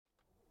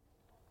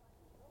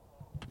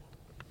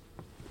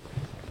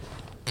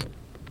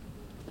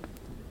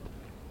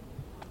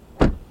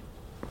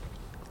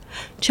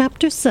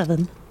Chapter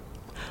 7.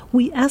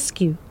 We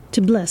ask you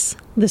to bless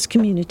this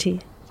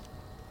community.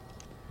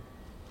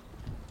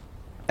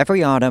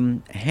 Every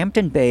autumn,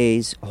 Hampton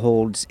Bays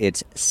holds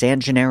its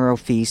San Gennaro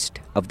Feast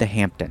of the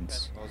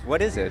Hamptons.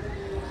 What is it?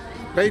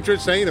 Patron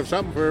saint of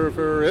something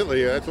for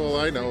Italy. That's all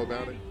I know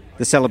about it.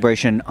 The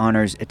celebration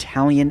honors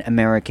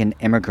Italian-American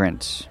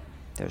immigrants.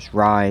 There's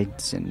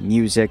rides and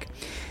music.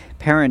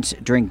 Parents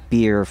drink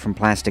beer from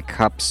plastic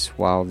cups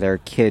while their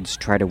kids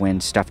try to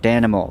win stuffed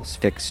animals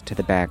fixed to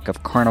the back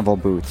of carnival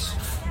booths.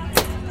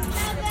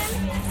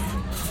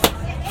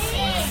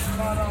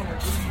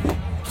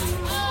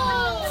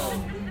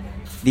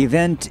 The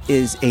event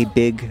is a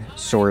big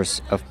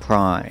source of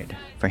pride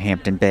for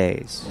Hampton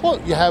Bays.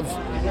 Well, you have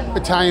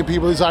Italian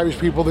people, there's Irish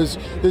people, there's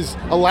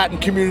a Latin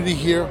community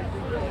here,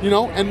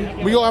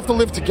 and we all have to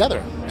live together,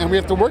 and we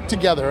have to work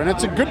together, and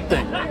it's a good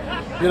thing,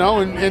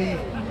 and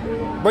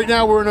right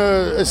now we're in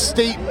a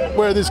state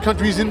where this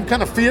country's in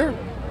kind of fear,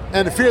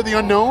 and the fear of the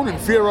unknown, and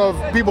fear of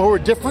people who are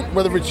different,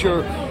 whether it's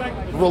your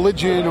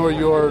religion or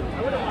your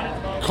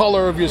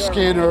color of your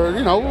skin or,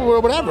 or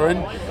whatever,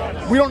 and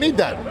we don't need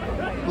that.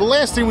 The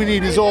last thing we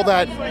need is all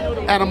that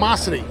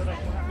animosity.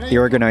 The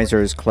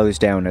organizers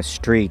closed down a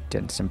street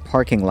and some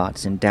parking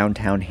lots in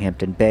downtown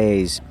Hampton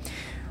Bays.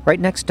 Right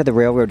next to the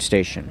railroad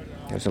station,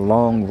 there's a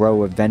long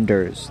row of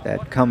vendors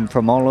that come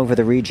from all over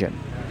the region.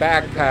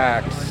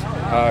 Backpacks,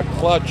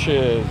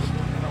 clutches,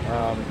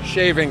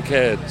 shaving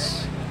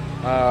kits.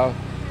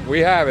 We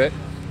have it.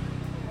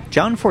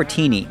 John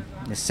Fortini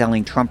is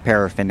selling Trump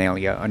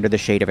paraphernalia under the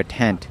shade of a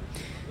tent.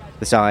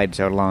 The sides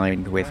are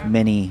lined with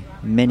many,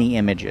 many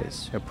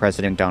images of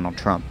President Donald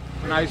Trump.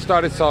 When I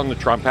started selling the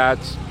Trump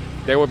hats,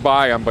 they would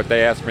buy them, but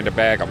they asked me to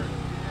bag them.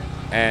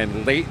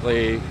 And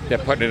lately, they're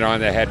putting it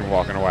on their head and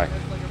walking away.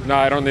 No,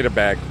 I don't need a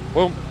bag.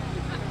 Boom.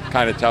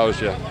 Kind of tells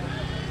you,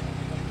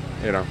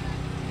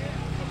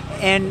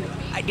 And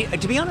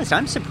to be honest,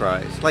 I'm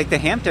surprised. Like the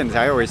Hamptons,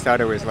 I always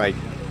thought it was like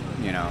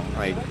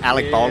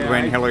Alec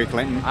Baldwin, Hillary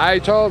Clinton. I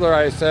told her,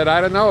 I said,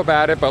 I don't know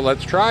about it, but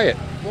let's try it.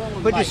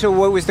 But so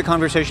what was the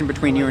conversation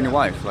between you and your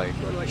wife?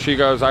 She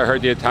goes, I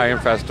heard the Italian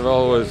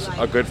festival was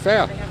a good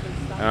fair.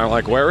 And I'm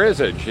like, where is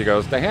it? She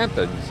goes, the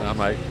Hamptons. And I'm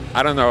like,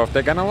 I don't know if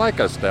they're going to like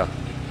us there.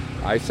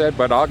 I said,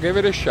 but I'll give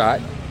it a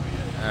shot.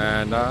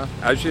 And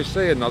as you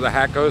see, another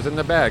hat goes in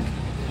the bag.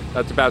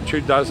 That's about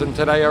 2 dozen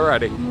today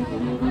already.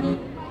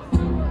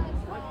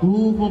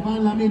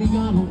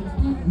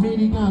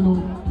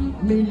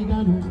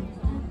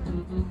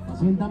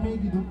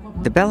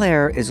 The Bel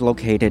Air is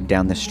located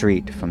down the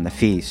street from the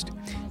feast,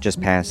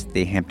 just past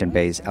the Hampton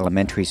Bays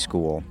Elementary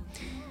School.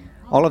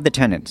 All of the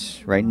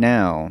tenants, right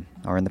now,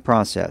 are in the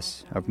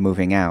process of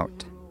moving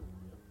out.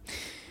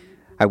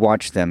 I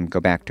watched them go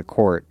back to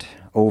court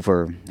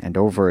over and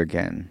over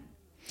again.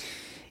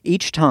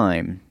 Each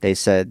time, they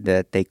said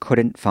that they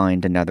couldn't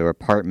find another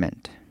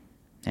apartment,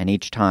 and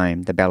each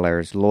time the Bel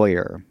Air's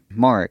lawyer,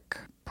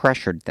 Mark,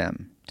 pressured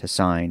them to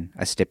sign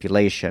a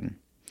stipulation.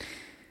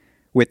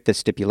 With the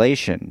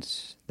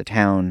stipulations, the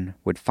town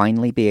would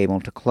finally be able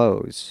to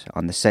close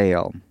on the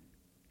sale.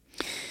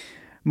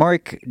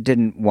 Mark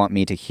didn't want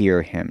me to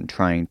hear him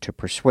trying to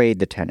persuade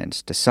the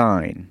tenants to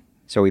sign,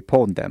 so he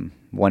pulled them,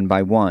 one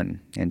by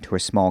one, into a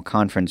small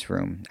conference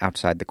room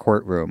outside the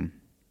courtroom.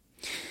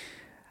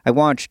 I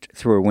watched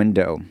through a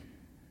window.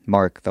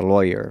 Mark, the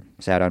lawyer,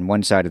 sat on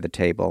one side of the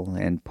table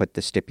and put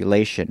the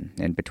stipulation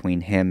in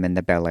between him and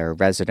the Bel Air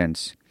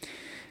residents.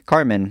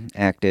 Carmen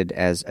acted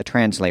as a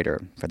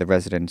translator for the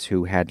residents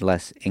who had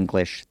less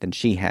English than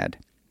she had.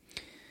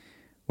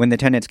 When the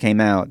tenants came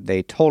out,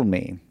 they told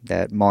me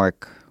that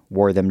Mark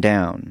wore them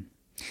down.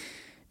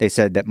 They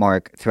said that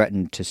Mark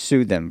threatened to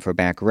sue them for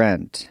back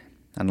rent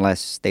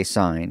unless they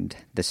signed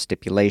the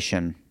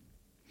stipulation.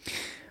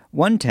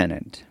 One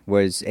tenant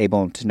was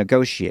able to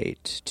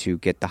negotiate to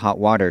get the hot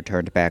water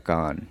turned back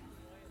on,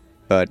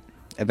 but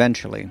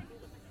eventually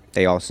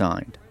they all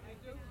signed.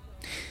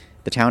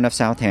 The town of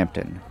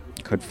Southampton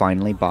could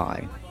finally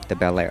buy the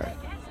Bel Air.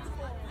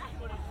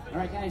 All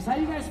right, guys, how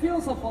do you guys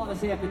feel so far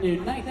this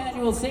afternoon? 9th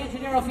Annual San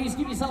Gennaro Feast.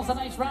 Give yourselves a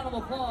nice round of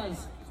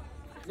applause.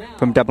 Now,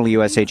 from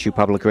WSHU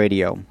Public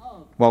Radio,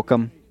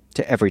 welcome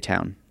to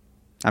Everytown.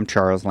 I'm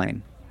Charles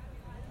Lane.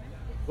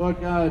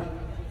 Lord God,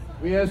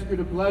 we ask you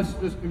to bless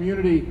this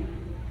community,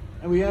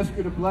 and we ask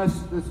you to bless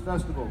this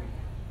festival.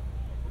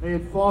 May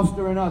it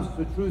foster in us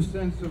a true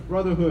sense of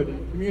brotherhood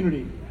and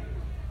community.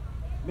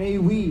 May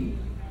we,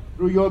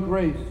 through your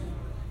grace,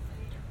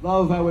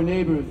 love our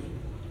neighbors,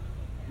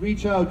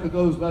 reach out to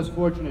those less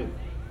fortunate,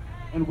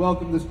 and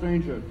welcome the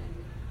stranger.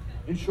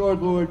 In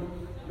short, Lord,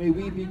 may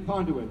we be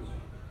conduits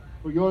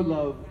for your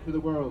love to the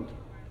world.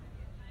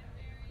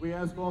 We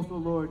ask also,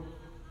 Lord,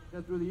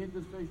 that through the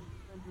intercession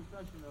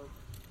of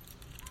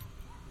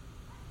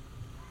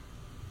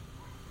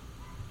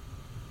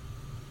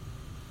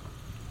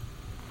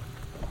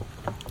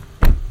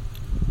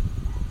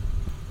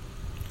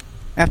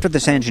After the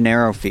San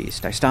Gennaro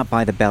feast, I stopped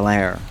by the Bel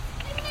Air.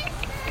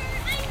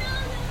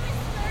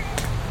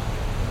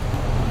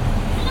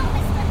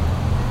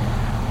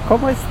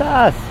 ¿Cómo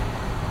estás?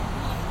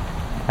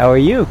 How are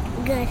you?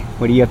 Good. Good.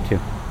 What are you up to?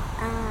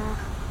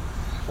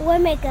 We're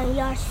making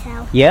yard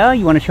sale. Yeah?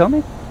 You want to show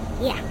me?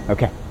 Yeah.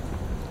 Okay.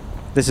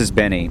 This is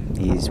Benny.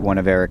 He's one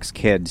of Eric's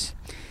kids.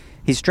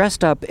 He's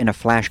dressed up in a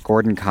Flash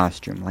Gordon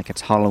costume like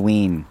it's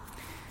Halloween.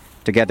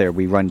 Together,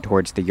 we run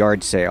towards the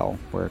yard sale,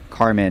 where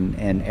Carmen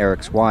and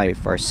Eric's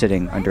wife are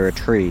sitting under a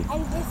tree.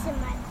 And this is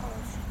my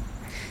clothes.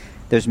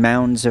 There's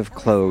mounds of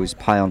clothes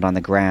piled on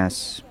the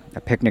grass.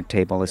 A picnic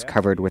table is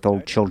covered with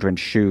old children's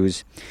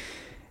shoes.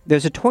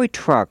 There's a toy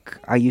truck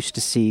I used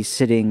to see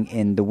sitting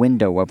in the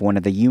window of one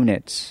of the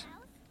units.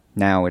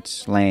 Now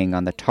it's laying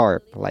on the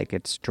tarp like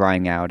it's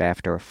drying out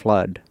after a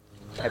flood.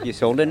 Have you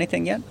sold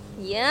anything yet?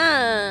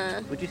 Yeah,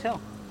 What'd you sell?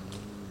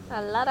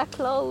 a lot of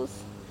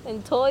clothes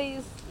and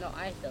toys. No,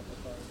 I sell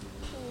the toys.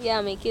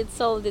 Yeah, my kids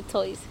sold the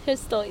toys.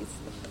 Here's toys.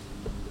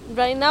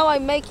 Right now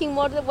I'm making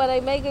more than what I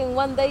make in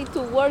one day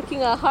to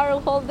working a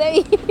hard whole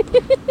day.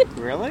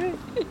 Really?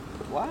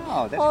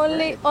 Wow, that's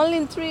Only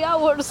in 3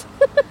 hours.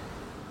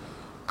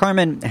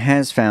 Carmen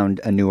has found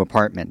a new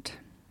apartment.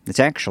 It's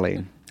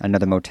actually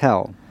another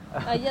motel.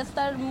 I just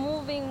started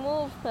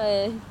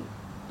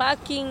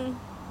packing,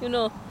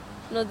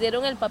 Nos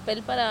dieron el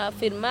papel para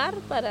firmar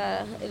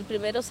para el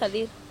primero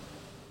salir.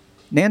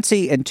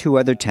 Nancy and 2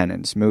 other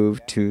tenants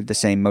moved to the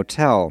same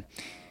motel.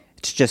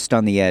 It's just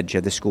on the edge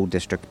of the school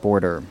district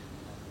border.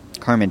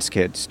 Carmen's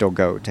kids still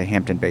go to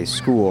Hampton-based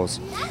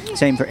schools.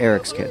 Same for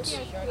Eric's kids.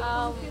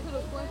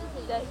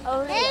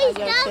 Only at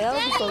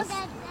yourself because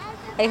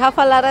I have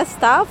a lot of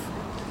stuff,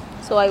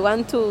 so I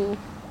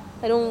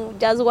don't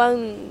just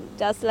want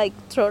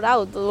throw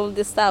out all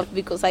the stuff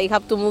because I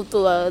have to move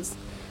to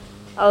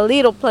a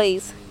little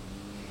place.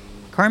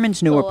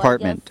 Carmen's new So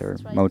apartment, or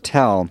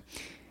motel,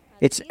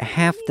 it's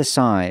half the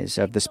size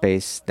of the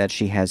space that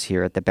she has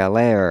here at the Bel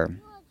Air,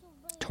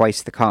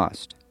 twice the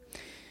cost.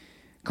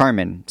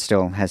 Carmen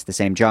still has the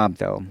same job,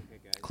 though,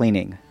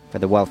 cleaning for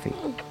the wealthy.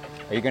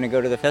 Are you going to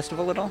go to the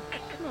festival at all?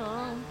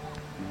 No.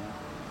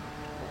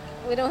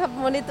 We don't have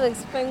money to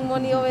spend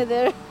money over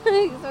there.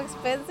 It's so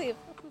expensive.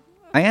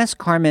 I asked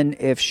Carmen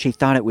if she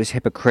thought it was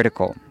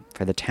hypocritical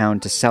for the town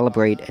to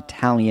celebrate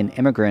Italian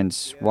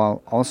immigrants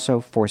while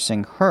also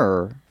forcing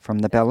her from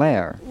the Bel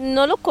Air.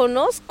 No lo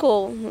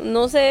conozco.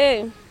 No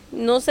sé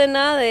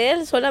nada de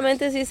él.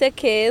 Solamente sí sé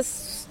que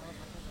es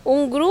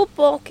un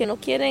grupo que no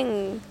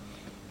quieren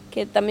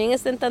que también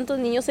estén tantos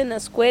niños en la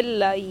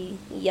escuela y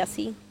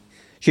así.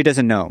 She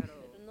doesn't know,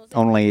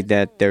 only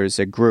that there's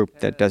a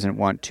group that doesn't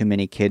want too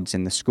many kids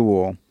in the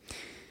school.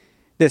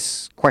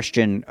 This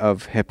question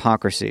of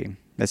hypocrisy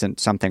isn't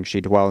something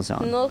she dwells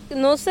on.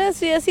 No sé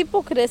si es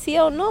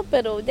hipocresía o no,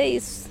 pero ya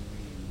es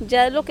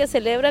lo que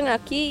celebran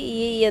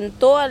aquí y en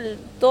toda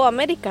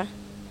América.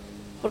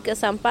 Porque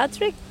St.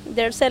 Patrick,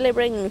 they're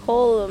celebrating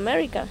whole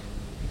America.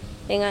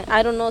 And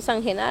I don't know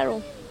San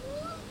Genaro.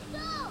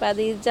 But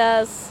it's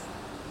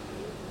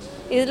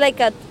like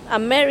an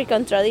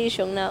American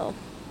tradition now.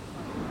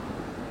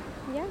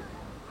 Yeah.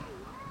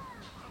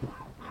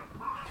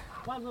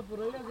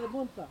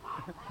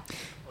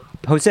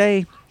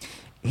 Jose,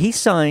 he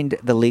signed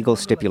the legal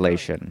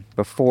stipulation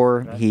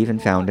before he even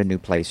found a new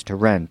place to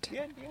rent.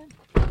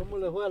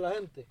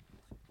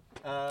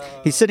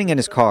 He's sitting in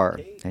his car,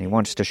 and he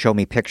wants to show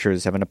me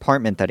pictures of an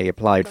apartment that he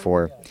applied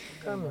for.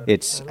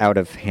 It's out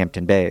of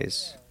Hampton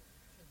Bays.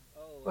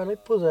 Well, I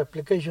put the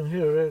application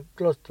here very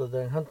close to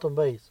the Hampton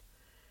Bays.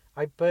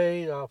 I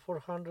paid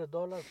 $400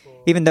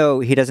 for... Even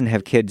though he doesn't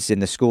have kids in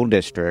the school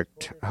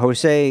district,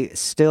 Jose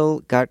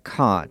still got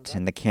caught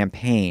in the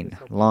campaign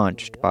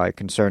launched by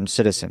concerned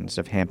citizens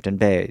of Hampton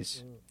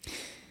Bays.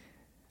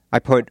 I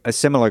put a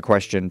similar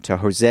question to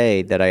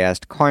Jose that I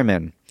asked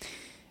Carmen.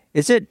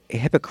 Is it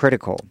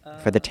hypocritical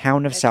for the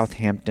town of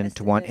Southampton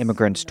to want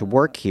immigrants to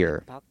work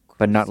here,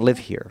 but not live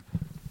here?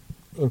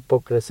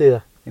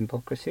 Hipocresía.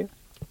 Hipocresía?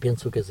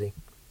 Pienso que sí.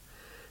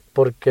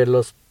 Porque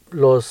los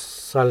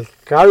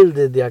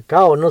alcaldes de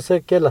acá, o no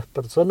sé qué, las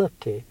personas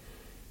que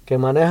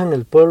manejan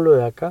el pueblo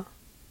de acá,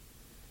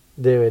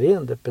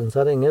 deberían de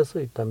pensar en eso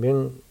y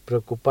también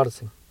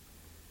preocuparse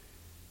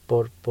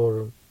por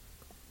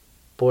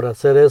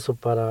hacer eso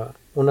para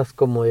unas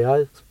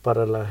comodidades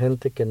para la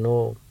gente que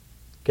no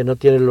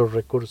tiene los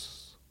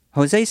recursos.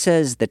 Jose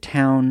says the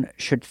town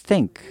should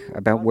think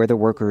about where the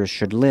workers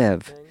should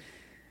live,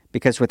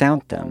 because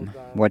without them,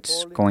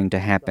 what's going to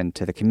happen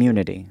to the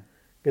community?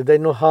 If they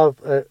don't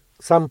have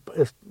some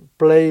good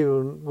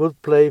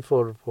play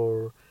for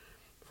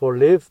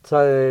live,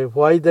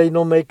 why they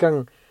not make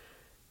a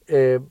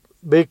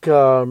big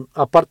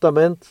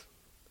apartment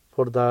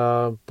for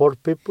the poor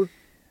people?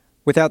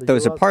 Without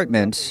those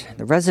apartments,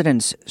 the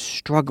residents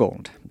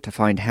struggled to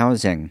find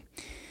housing.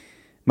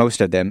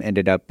 Most of them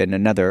ended up in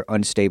another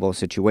unstable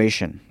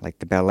situation, like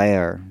the Bel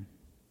Air.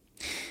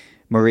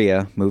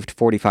 Maria moved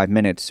 45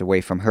 minutes away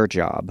from her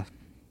job.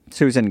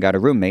 Susan got a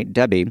roommate,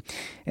 Debbie,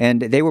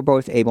 and they were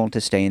both able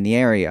to stay in the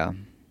area.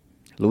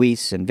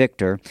 Luis and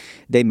Victor,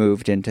 they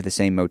moved into the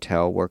same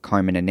motel where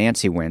Carmen and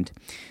Nancy went.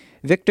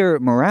 Victor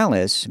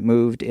Morales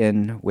moved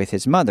in with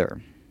his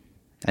mother.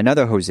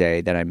 Another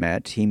Jose that I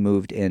met, he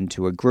moved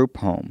into a group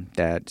home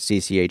that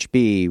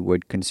CCHB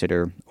would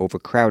consider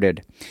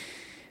overcrowded.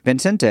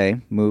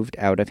 Vincente moved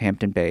out of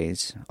Hampton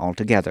Bays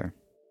altogether.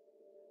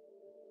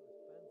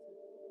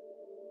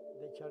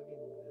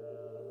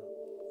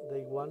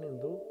 They want and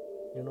do,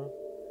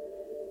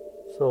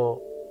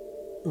 So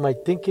my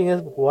thinking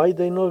is why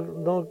they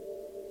not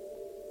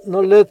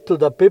let to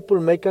the people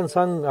making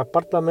some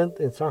apartment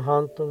in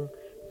Southampton.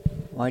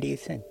 Why do you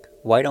think?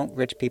 Why don't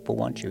rich people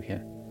want you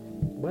here?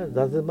 Well,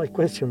 that is my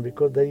question,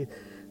 because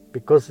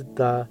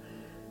the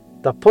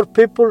poor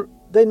people,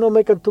 they not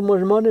making too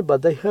much money,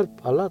 but they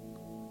help a lot.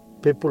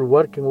 People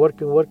working,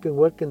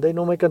 they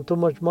not making too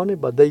much money,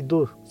 but they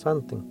do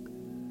something.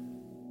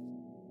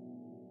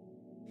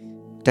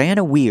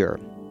 Diana Weir,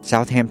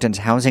 Southampton's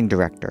housing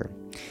director,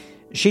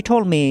 she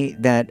told me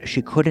that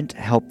she couldn't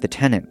help the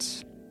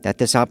tenants, that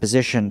this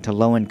opposition to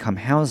low-income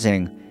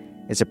housing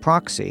is a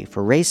proxy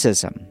for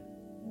racism.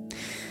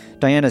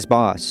 Diana's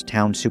boss,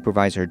 town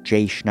supervisor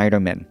Jay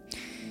Schneiderman,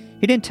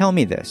 he didn't tell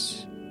me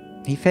this.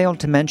 He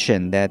failed to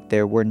mention that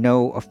there were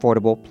no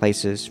affordable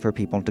places for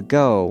people to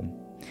go.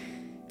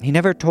 He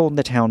never told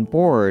the town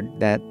board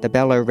that the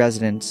Bel Air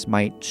residents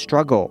might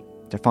struggle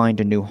to find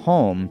a new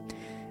home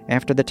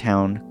after the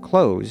town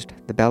closed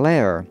the Bel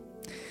Air.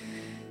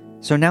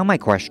 So now my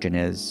question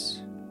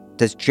is,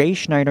 does Jay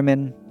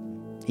Schneiderman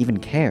even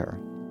care?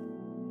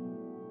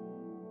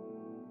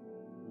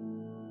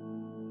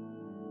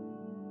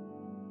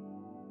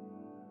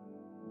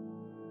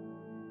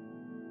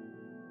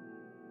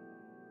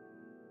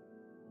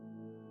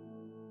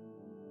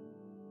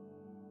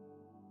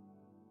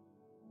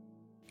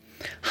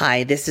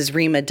 Hi, this is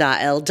Rima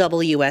Da'el,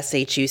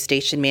 WSHU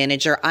station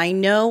manager. I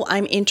know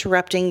I'm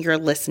interrupting your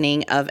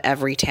listening of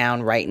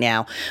Everytown right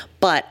now,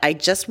 but I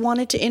just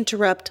wanted to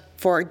interrupt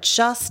for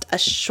just a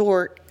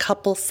short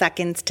couple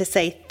seconds to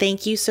say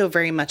thank you so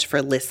very much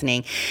for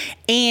listening.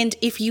 And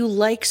if you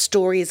like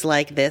stories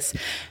like this,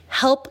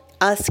 help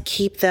us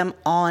keep them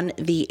on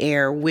the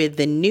air with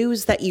the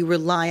news that you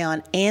rely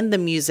on and the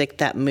music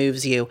that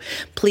moves you.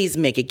 Please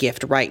make a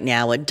gift right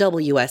now at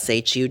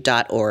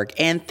WSHU.org,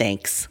 and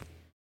thanks.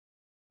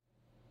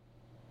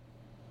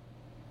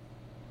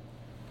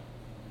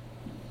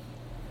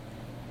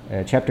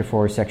 Chapter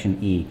 4,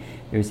 Section E.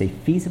 There is a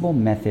feasible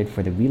method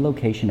for the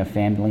relocation of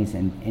families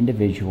and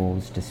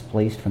individuals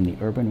displaced from the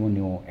urban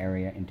renewal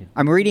area into...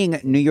 I'm reading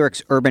New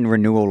York's urban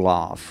renewal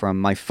law from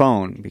my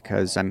phone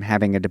because I'm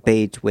having a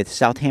debate with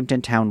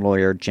Southampton town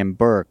lawyer Jim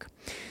Burke.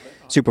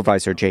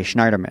 Supervisor Jay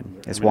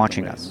Schneiderman is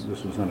watching us.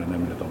 This was not an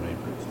eminent domain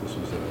case. This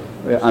was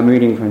a... I'm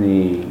reading from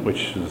the...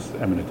 Which is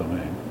eminent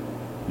domain.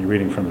 You're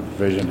reading from the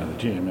provision of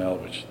the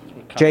GML, which...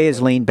 Jay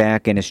is leaned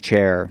back in his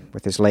chair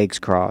with his legs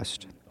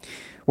crossed.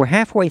 We're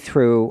halfway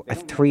through a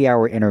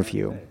 3-hour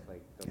interview.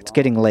 It's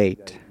getting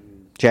late.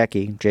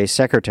 Jackie, Jay's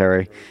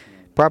secretary,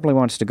 probably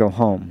wants to go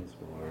home.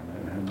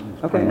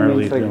 Okay, I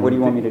mean, like, what do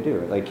you want me to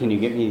do? Like, can you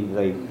get me,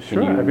 like...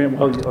 Sure, I mean,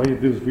 all you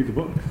do is read the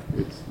book.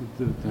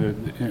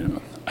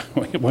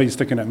 Why are you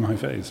sticking it in my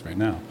face right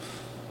now?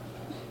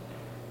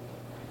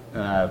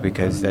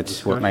 Because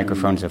that's what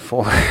microphones are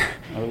for.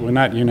 You're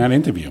not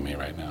interviewing me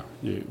right now.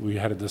 We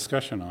had a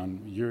discussion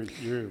on your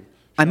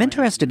I'm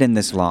interested in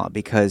this law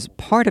because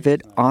part of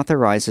it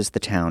authorizes the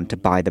town to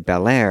buy the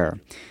Bel Air,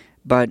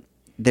 but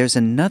there's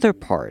another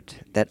part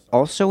that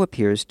also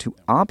appears to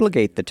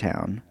obligate the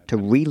town to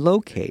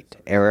relocate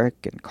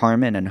Eric and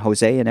Carmen and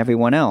Jose and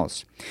everyone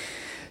else.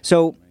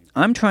 So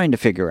I'm trying to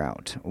figure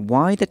out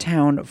why the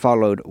town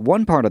followed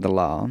one part of the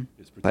law,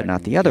 but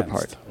not the other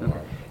part.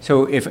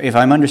 So if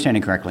I'm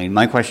understanding correctly,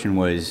 my question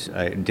was,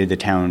 did the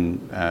town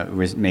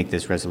make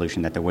this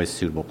resolution that there was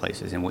suitable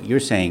places? And what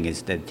you're saying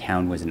is that the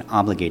town wasn't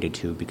obligated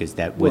to because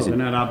that wasn't...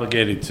 Well, they're not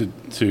obligated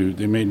to,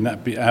 they may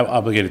not be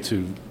obligated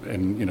to,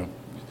 and,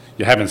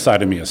 you haven't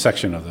cited me a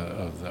section of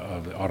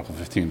the Article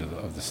 15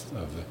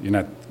 you're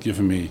not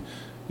giving me,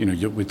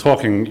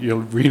 you're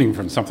reading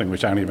from something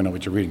which I don't even know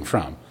what you're reading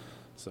from.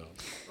 So,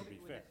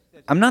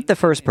 I'm not the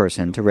first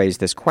person to raise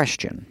this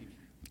question.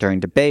 During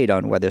debate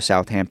on whether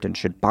Southampton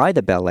should buy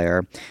the Bel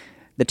Air,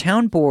 the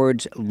town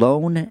board's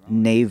lone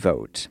nay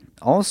vote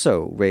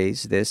also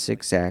raised this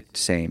exact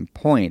same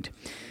point,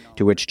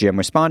 to which Jim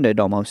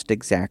responded almost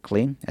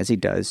exactly as he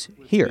does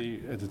here.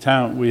 At the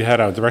town, we had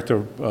our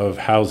director of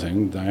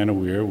housing, Diana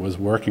Weir, was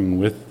working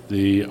with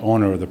the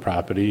owner of the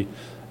property,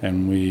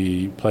 and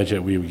we pledged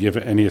that we would give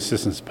any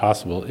assistance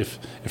possible if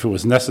it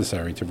was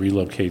necessary to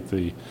relocate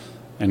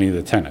any of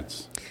the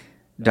tenants.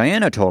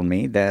 Diana told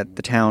me that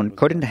the town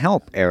couldn't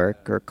help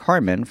Eric or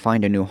Carmen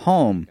find a new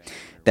home,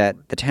 that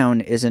the town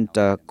isn't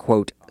a,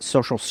 quote,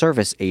 social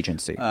service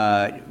agency.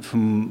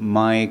 From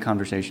my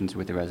conversations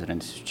with the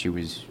residents, she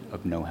was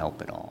of no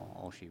help at all.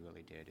 All she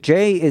really did...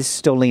 Jay is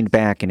still leaned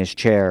back in his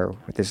chair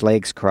with his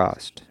legs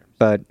crossed,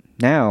 but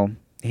now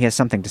he has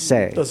something to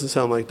say. Doesn't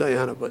sound like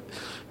Diana, but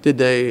did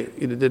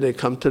they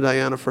come to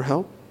Diana for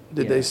help?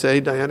 Did they say,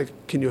 Diana,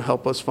 can you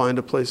help us find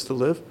a place to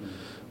live?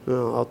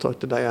 I'll talk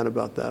to Diana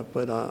about that,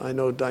 but I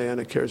know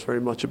Diana cares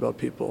very much about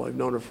people. I've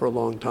known her for a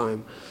long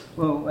time.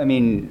 Well, I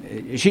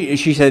mean,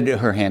 she said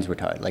her hands were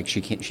tied. Like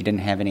she didn't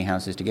have any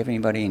houses to give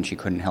anybody, and she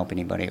couldn't help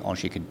anybody. All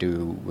she could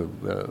do was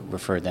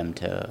refer them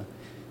to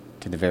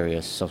the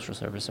various social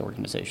service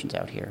organizations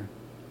out here.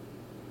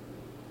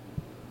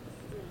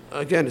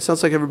 Again, it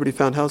sounds like everybody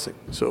found housing.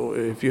 So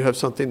if you have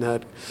something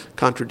that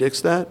contradicts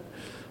that,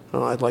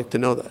 I'd like to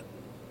know that.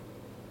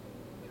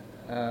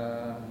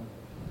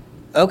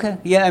 Okay.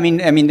 Yeah. I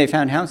mean, they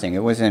found housing.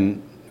 It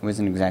wasn't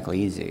exactly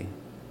easy.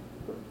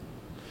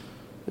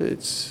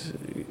 It's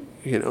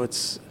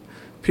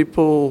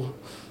people,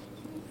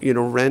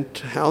 rent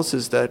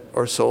houses that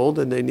are sold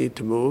and they need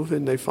to move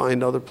and they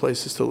find other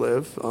places to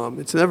live.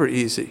 It's never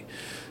easy.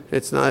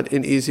 It's not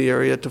an easy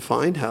area to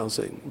find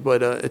housing,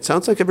 but it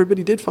sounds like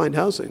everybody did find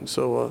housing,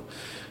 so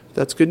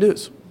that's good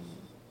news.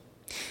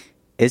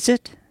 Is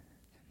it?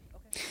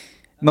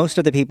 Most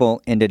of the people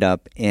ended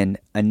up in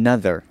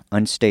another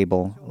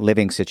unstable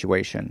living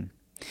situation.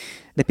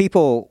 The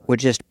people were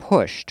just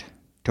pushed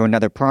to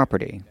another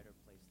property.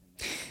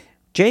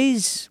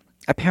 Jay's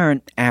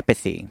apparent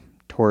apathy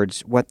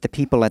towards what the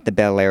people at the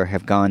Bel Air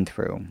have gone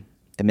through,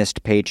 the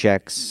missed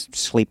paychecks,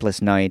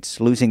 sleepless nights,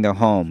 losing their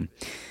home,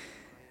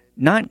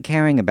 not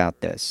caring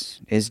about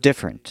this is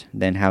different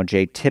than how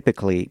Jay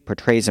typically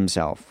portrays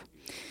himself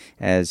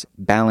as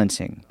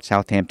balancing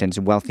Southampton's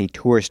wealthy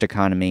tourist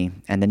economy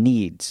and the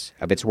needs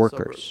of its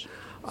workers.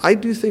 I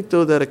do think,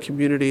 though, that a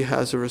community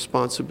has a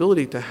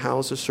responsibility to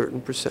house a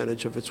certain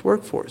percentage of its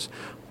workforce.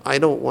 I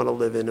don't want to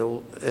live in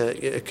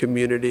a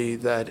community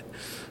that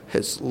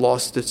has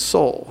lost its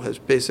soul, has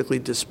basically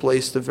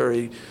displaced the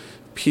very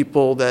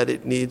people that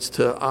it needs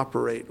to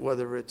operate,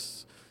 whether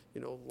it's,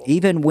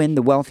 Even when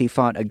the wealthy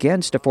fought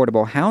against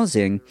affordable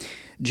housing,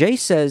 Jay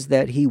says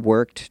that he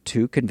worked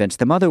to convince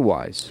them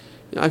otherwise.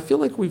 I feel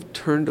like we've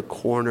turned a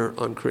corner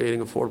on creating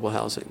affordable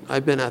housing.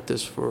 I've been at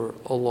this for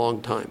a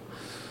long time.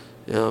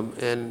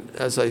 And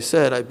as I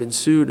said, I've been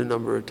sued a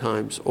number of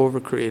times over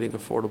creating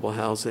affordable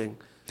housing.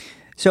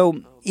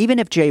 So even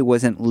if Jay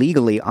wasn't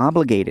legally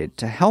obligated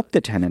to help the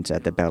tenants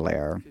at the Bel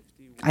Air,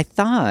 I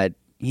thought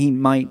he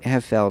might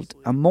have felt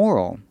a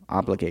moral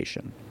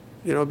obligation.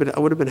 I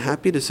would have been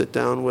happy to sit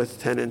down with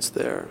tenants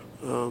there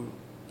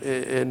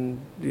and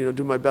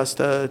do my best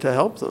to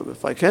help them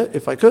if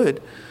I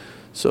could.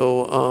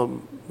 So,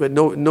 but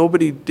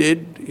nobody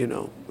did.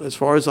 As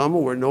far as I'm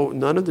aware,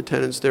 none of the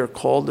tenants there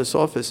called this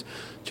office.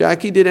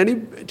 Jackie, did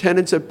any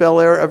tenants at Bel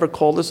Air ever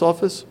call this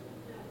office?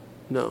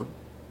 No.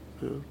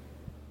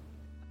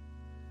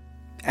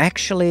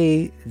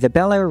 Actually, the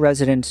Bel Air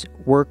residents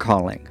were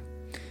calling.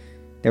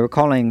 They were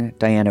calling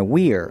Diana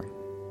Weir,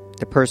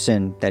 the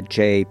person that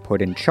Jay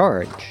put in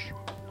charge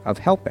of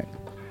helping.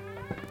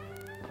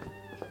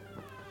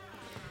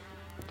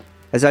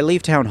 As I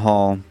leave town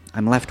hall,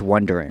 I'm left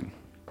wondering,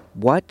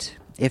 what,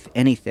 if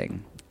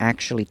anything,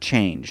 actually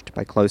changed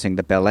by closing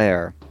the Bel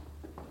Air?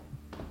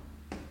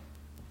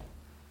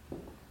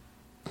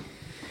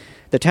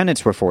 The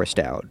tenants were forced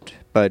out,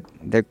 but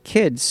their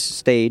kids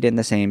stayed in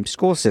the same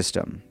school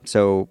system,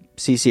 so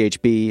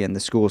CCHB and the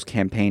school's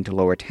campaign to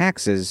lower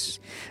taxes,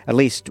 at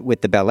least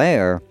with the Bel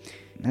Air,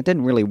 that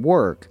didn't really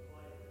work.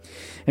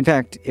 In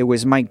fact, it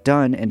was Mike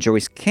Dunn and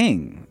Joyce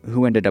King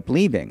who ended up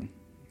leaving,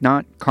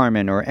 not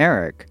Carmen or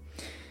Eric.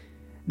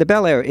 The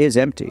Bel Air is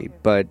empty,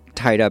 but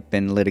tied up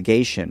in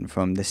litigation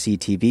from the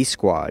CTV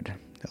squad,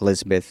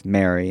 Elizabeth,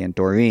 Mary, and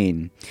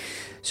Doreen.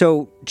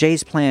 So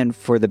Jay's plan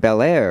for the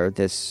Bel Air,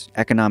 this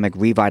economic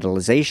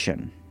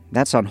revitalization,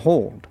 that's on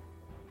hold.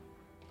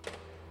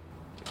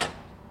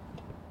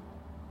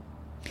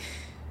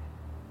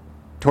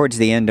 Towards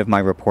the end of my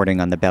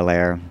reporting on the Bel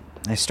Air,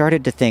 I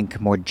started to think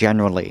more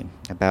generally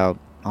about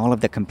all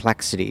of the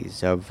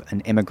complexities of an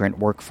immigrant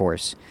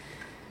workforce.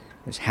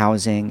 There's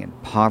housing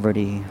and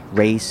poverty,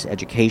 race,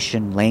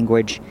 education,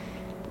 language.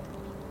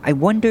 I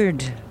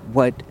wondered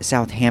what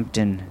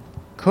Southampton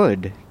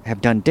could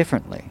have done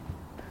differently.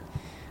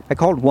 I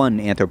called one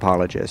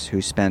anthropologist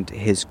who spent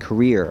his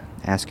career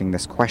asking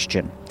this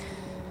question.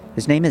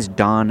 His name is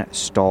Don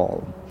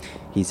Stahl.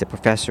 He's a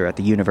professor at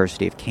the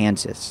University of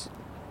Kansas.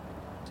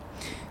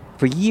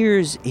 For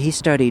years, he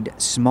studied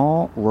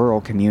small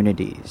rural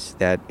communities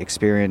that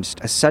experienced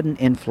a sudden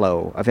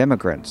inflow of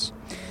immigrants.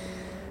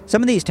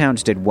 Some of these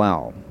towns did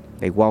well.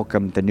 They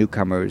welcomed the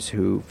newcomers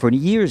who, for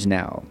years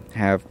now,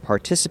 have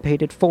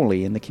participated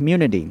fully in the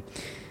community.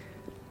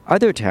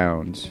 Other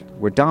towns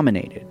were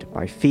dominated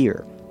by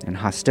fear and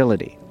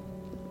hostility.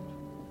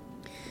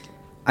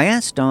 I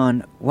asked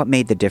Don what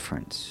made the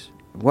difference,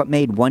 what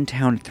made one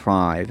town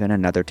thrive and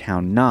another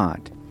town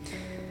not.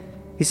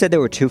 He said there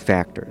were two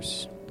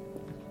factors.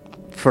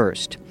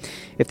 First,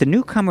 if the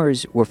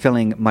newcomers were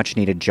filling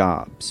much-needed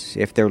jobs,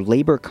 if their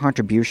labor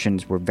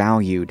contributions were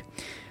valued,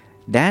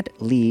 that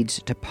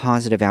leads to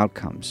positive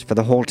outcomes for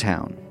the whole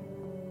town.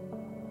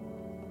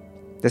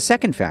 The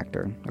second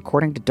factor,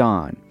 according to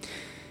Don,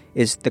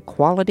 is the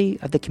quality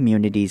of the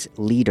community's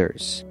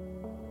leaders.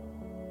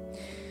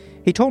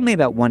 He told me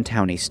about one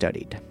town he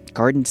studied,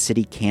 Garden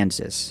City,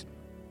 Kansas.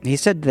 He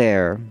said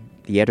there,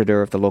 the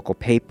editor of the local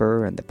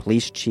paper and the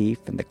police chief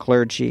and the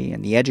clergy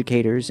and the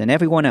educators and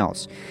everyone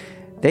else,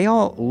 they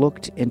all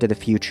looked into the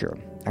future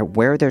at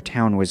where their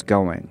town was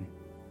going,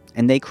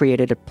 and they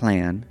created a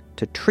plan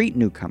to treat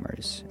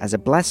newcomers as a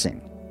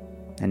blessing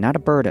and not a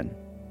burden.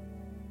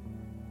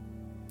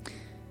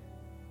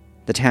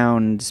 The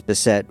town's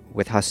beset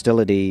with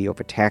hostility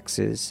over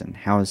taxes and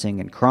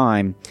housing and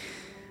crime.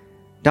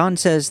 Don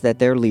says that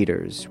their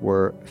leaders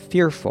were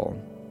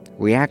fearful,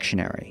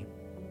 reactionary,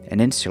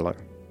 and insular.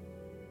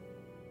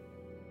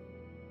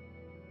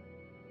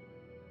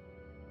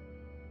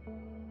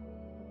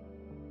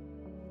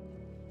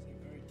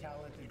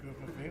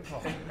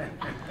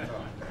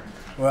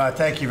 Well,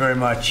 thank you very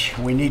much.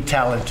 We need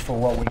talent for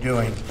what we're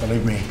doing,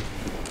 believe me.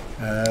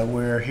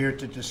 We're here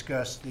to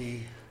discuss the...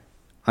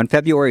 On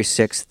February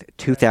 6th,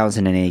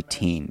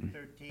 2018,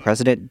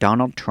 President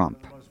Donald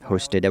Trump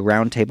hosted a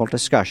roundtable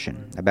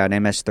discussion about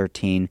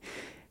MS-13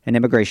 and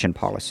immigration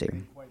policy,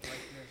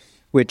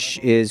 which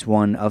is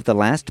one of the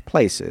last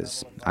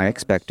places I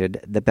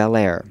expected the Bel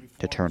Air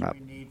to turn up.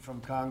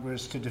 From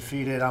Congress to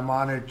defeat it. I'm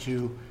honored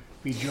to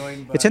be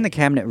joined by... It's in the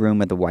cabinet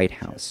room of the White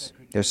House.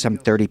 There's some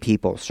 30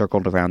 people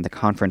circled around the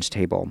conference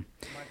table.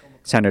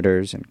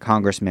 Senators and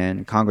congressmen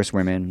and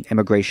congresswomen,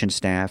 immigration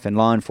staff, and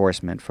law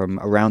enforcement from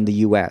around the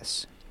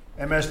U.S.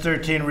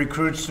 MS-13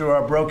 recruits through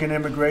our broken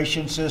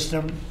immigration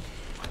system,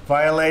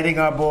 violating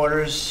our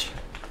borders,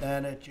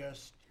 and it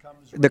just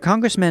comes... The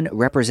congressman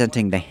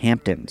representing the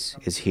Hamptons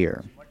is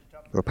here,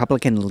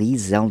 Republican Lee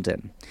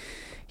Zeldin.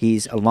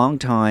 He's a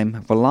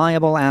longtime,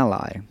 reliable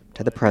ally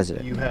to the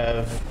president. You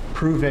have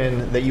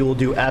proven that you will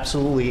do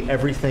absolutely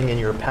everything in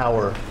your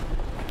power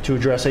to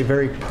address a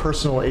very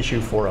personal issue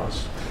for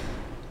us.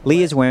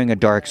 Lee is wearing a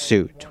dark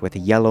suit with a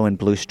yellow and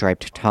blue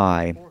striped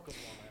tie.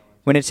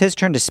 When it's his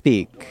turn to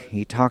speak,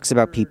 he talks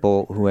about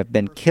people who have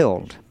been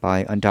killed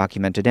by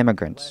undocumented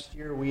immigrants. Last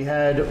year we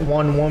had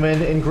one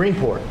woman in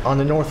Greenport on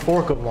the North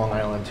Fork of Long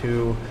Island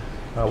who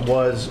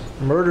was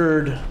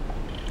murdered,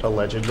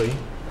 allegedly,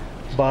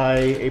 by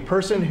a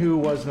person who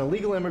was an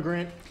illegal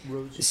immigrant.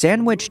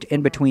 Sandwiched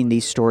in between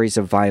these stories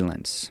of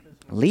violence,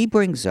 Lee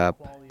brings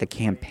up the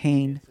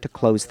campaign to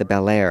close the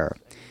Bel Air,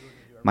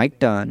 Mike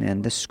Dunn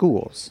and the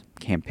schools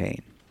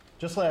campaign.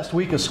 Just last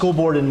week, a school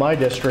board in my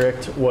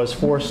district was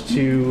forced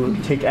to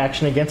take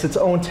action against its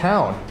own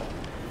town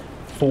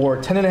for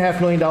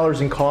 $10.5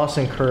 million in costs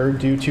incurred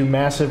due to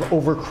massive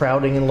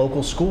overcrowding in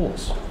local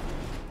schools.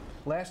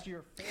 Last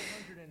year,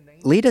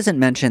 Lee doesn't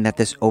mention that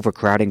this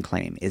overcrowding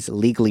claim is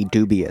legally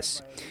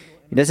dubious.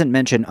 He doesn't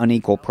mention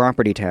unequal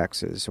property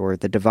taxes or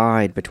the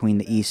divide between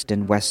the east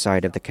and west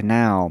side of the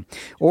canal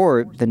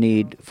or the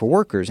need for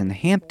workers in the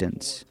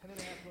Hamptons.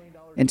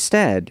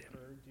 Instead,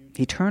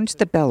 he turns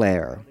the Bel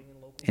Air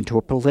into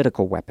a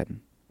political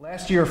weapon.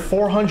 Last year,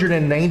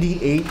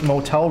 498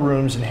 motel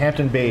rooms in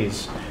Hampton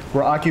Bays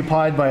were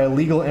occupied by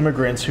illegal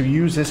immigrants who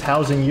use this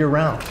housing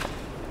year-round.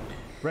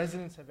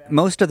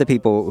 Most of the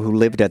people who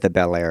lived at the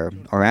Bel Air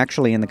are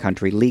actually in the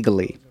country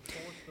legally.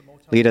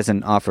 Lee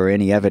doesn't offer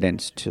any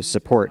evidence to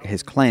support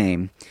his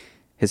claim.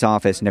 His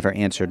office never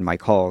answered my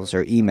calls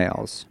or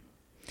emails.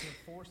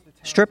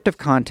 Stripped of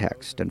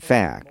context and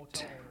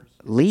fact,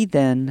 Lee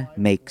then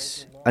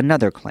makes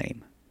another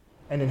claim.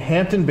 And in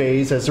Hampton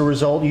Bays, as a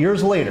result,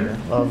 years later,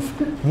 of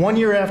one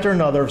year after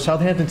another of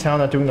Southampton Town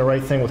not doing the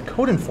right thing with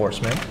code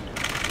enforcement,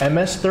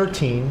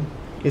 MS-13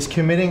 is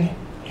committing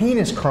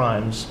heinous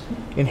crimes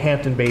in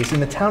Hampton Bays, in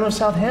the town of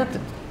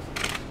Southampton.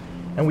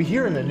 And we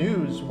hear in the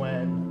news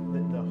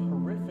when the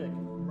horrific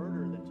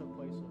murder that took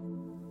place.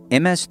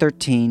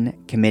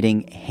 MS-13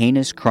 committing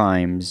heinous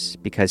crimes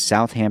because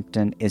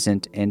Southampton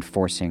isn't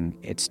enforcing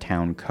its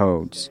town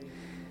codes.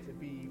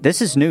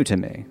 This is new to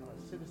me.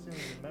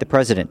 The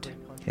president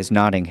is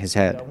nodding his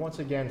head. Once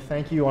again,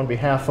 thank you on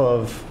behalf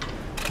of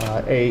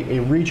a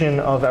region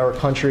of our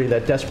country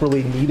that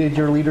desperately needed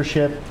your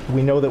leadership.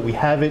 We know that we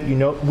have it.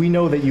 We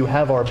know that you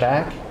have our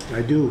back.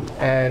 I do.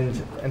 And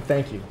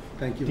thank you.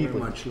 Thank you deeply.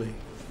 very much, Lee.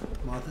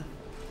 Martha?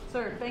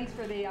 Sir, thanks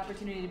for the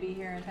opportunity to be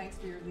here, and thanks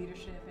for your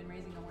leadership in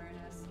raising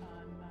awareness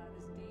on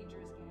this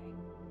dangerous gang.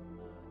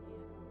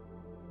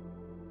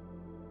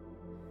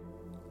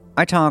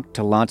 I talked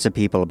to lots of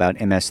people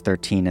about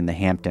MS-13 in the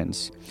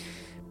Hamptons.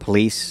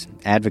 Police,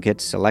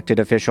 advocates, elected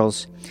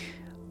officials.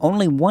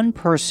 Only one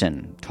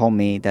person told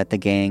me that the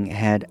gang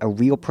had a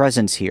real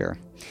presence here.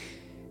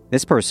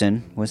 This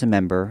person was a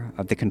member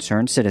of the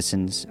Concerned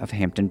Citizens of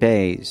Hampton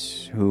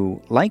Bays,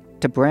 who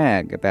liked to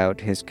brag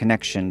about his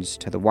connections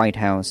to the White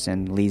House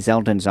and Lee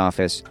Zeldin's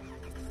office.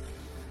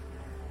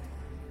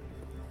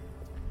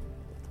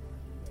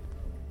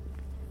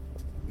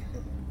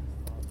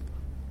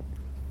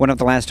 One of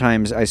the last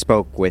times I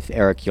spoke with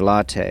Eric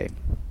Ulate,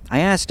 I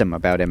asked him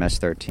about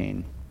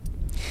MS-13.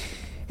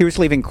 He was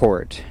leaving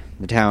court.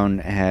 The town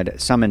had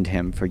summoned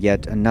him for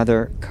yet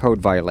another code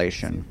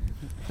violation.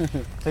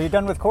 So you're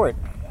done with court?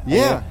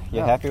 Yeah. You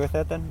happy with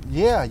that then?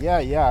 Yeah.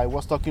 I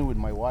was talking with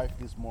my wife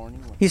this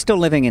morning. He's still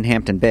living in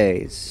Hampton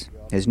Bays.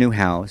 His new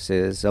house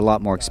is a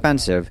lot more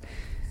expensive,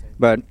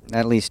 but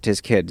at least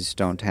his kids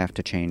don't have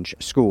to change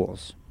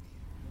schools.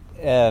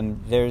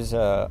 There's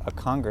a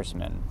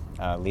congressman,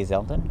 Lee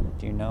Zeldin.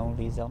 Do you know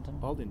Lee Zeldin?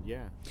 Zeldin,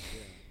 yeah.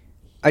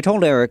 I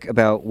told Eric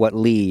about what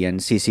Lee and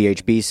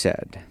CCHB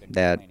said,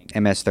 that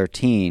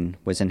MS-13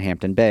 was in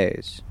Hampton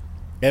Bays.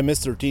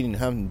 MS-13 in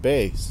Hampton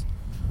Bays.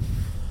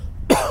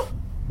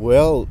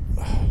 Well,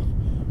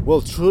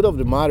 truth of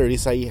the matter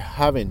is I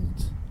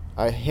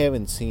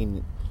haven't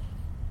seen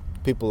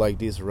people like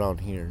this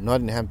around here,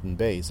 not in Hampton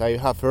Bays. I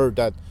have heard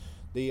that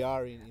they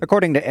are in...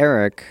 According to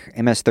Eric,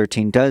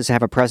 MS-13 does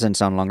have a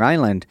presence on Long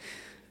Island,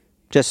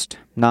 just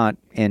not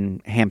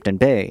in Hampton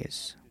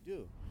Bays.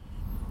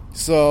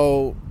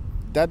 So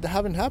that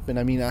haven't happened.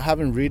 I mean, I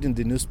haven't read in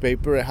the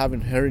newspaper, I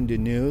haven't heard in the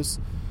news,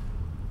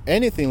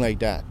 anything like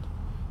that.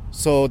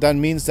 So that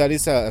means that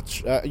it's a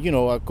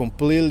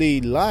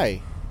completely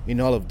lie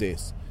in all of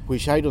this,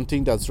 which I don't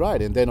think that's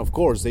right. And then, of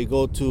course, they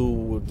go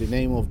to the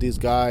name of this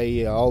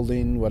guy,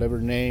 Alden, whatever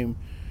name,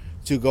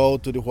 to go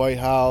to the White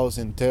House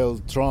and tell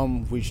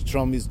Trump, which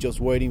Trump is just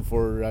waiting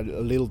for a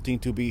little thing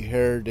to be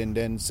heard, and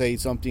then tweet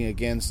something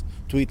against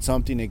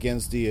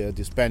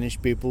the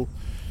Spanish people.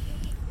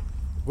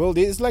 Well,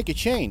 it's like a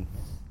chain.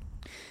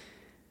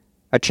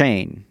 A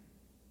chain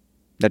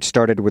that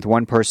started with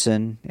one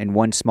person in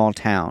one small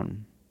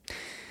town.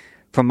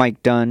 From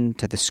Mike Dunn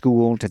to the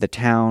school to the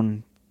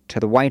town to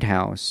the White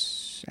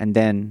House, and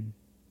then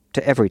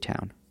to every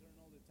town.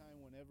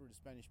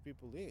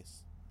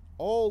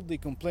 All the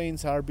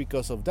complaints are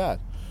because of that.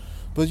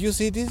 But you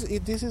see, this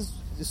is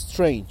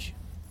strange.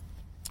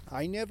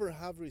 I never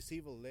have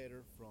received a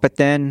letter from... But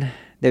then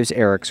there's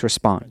Eric's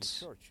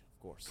response.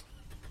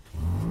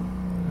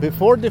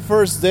 Before the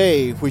first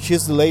day, which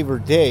is the Labor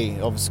Day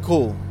of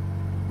school,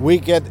 we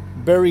get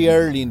very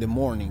early in the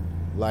morning,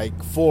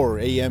 like 4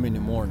 a.m. in the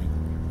morning.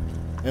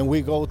 And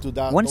we go to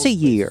that... Once a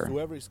year,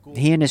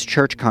 he and his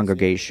church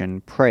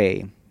congregation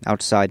pray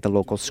outside the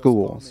local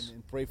schools.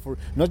 Pray for,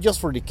 not just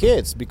for the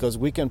kids, because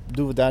we can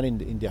do that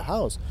in the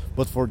house,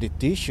 but for the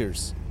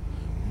teachers,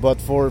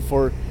 but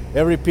for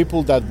every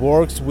people that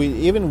works. We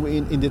even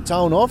in the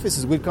town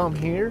offices, we come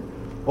here,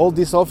 all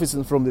these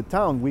offices from the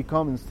town, we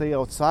come and stay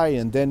outside,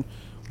 and then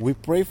we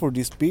pray for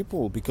these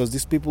people, because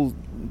these people,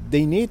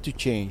 they need to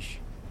change.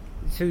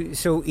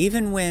 So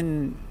even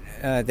when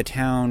the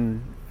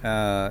town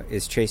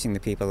is chasing the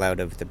people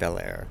out of the Bel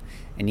Air,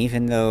 and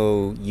even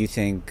though you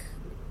think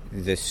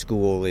the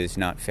school is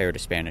not fair to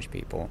Spanish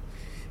people,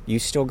 you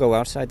still go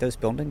outside those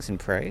buildings and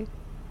pray?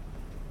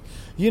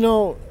 You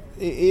know,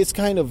 it's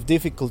kind of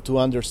difficult to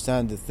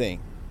understand the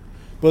thing.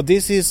 But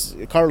this is,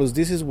 Carlos,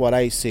 this is what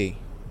I see.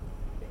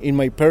 In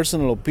my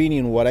personal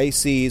opinion, what I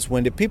see is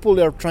when the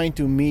people are trying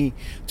to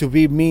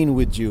be mean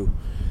with you,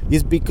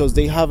 it's because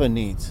they have a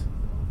need.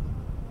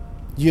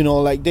 You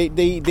know, like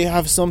they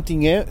have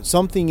something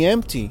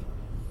empty.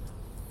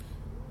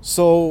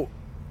 So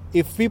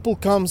if people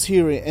comes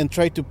here and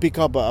try to pick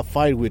up a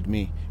fight with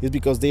me, it's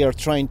because they are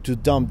trying to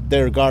dump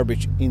their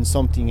garbage in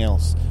something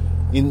else,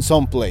 in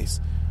some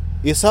place.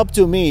 It's up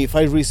to me if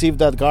I receive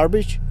that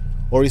garbage,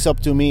 or it's up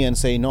to me and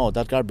say, no,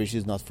 that garbage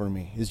is not for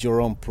me. It's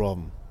your own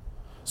problem.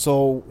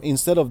 So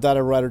instead of that, I'd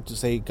rather to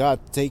say, God,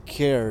 take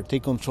care,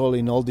 take control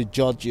in all the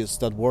judges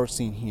that works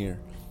in here.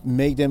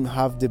 Make them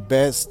have the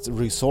best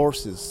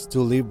resources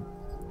to live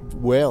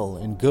well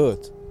and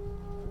good.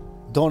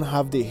 Don't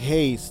have the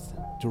haste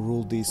to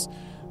rule this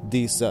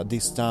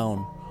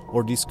town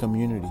or this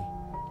community.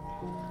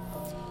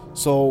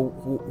 So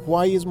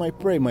why is my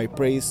prayer? My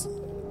prayer is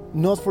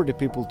not for the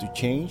people to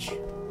change,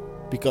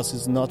 because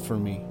it's not for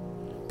me.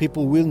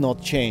 People will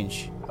not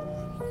change.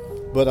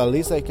 But at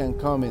least I can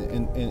come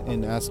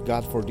and ask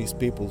God for these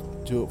people,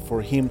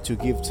 for Him to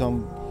give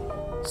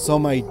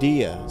some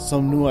idea,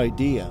 some new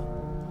idea,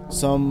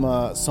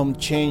 some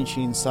change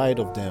inside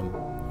of them,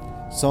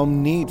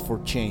 some need for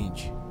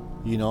change,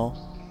 you know.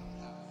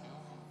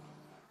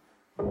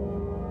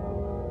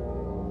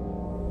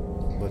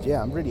 But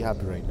yeah, I'm really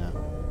happy right now.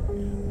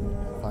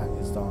 Finally,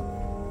 it's done.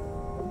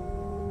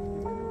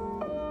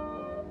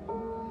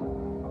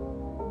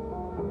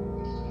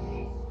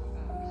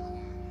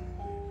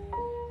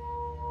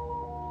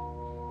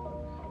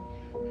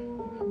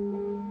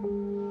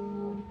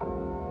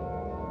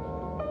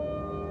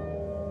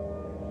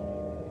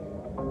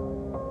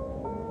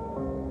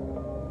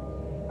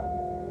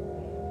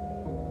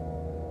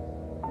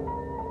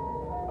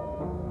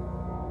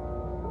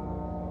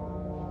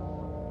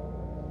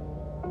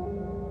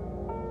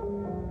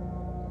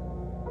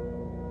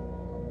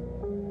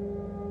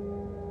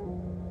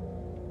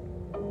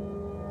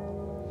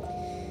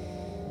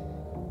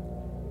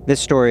 This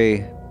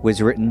story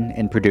was written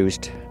and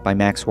produced by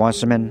Max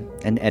Wasserman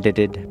and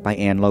edited by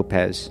Ann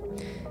Lopez.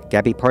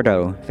 Gabby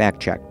Pardo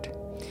fact-checked.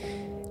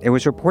 It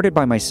was reported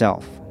by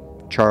myself,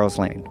 Charles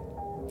Lane.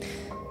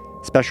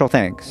 Special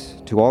thanks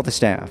to all the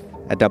staff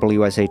at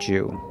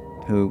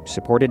WSHU who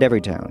supported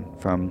Everytown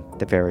from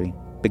the very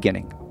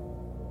beginning.